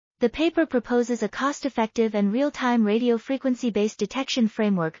The paper proposes a cost-effective and real-time radio frequency-based detection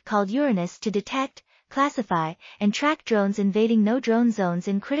framework called URANUS to detect, classify, and track drones invading no-drone zones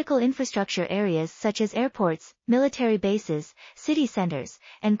in critical infrastructure areas such as airports, military bases, city centers,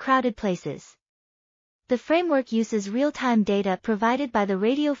 and crowded places. The framework uses real-time data provided by the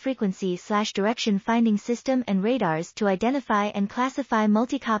radio frequency/direction finding system and radars to identify and classify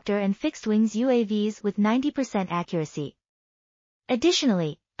multicopter and fixed-wings UAVs with 90% accuracy.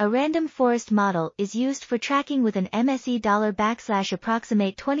 Additionally, a random forest model is used for tracking with an MSE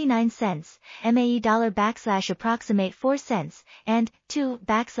 $approximate 29 cents, MAE $approximate 4 cents, and 2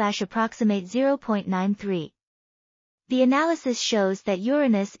 approximate 0.93. The analysis shows that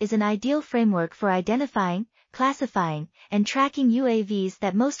URANUS is an ideal framework for identifying, classifying, and tracking UAVs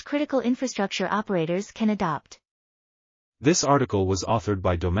that most critical infrastructure operators can adopt. This article was authored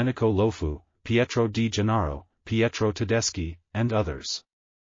by Domenico Lofu, Pietro di Gennaro, Pietro Tedeschi, and others.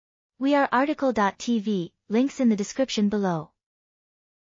 We are RTCLTV, links in the description below.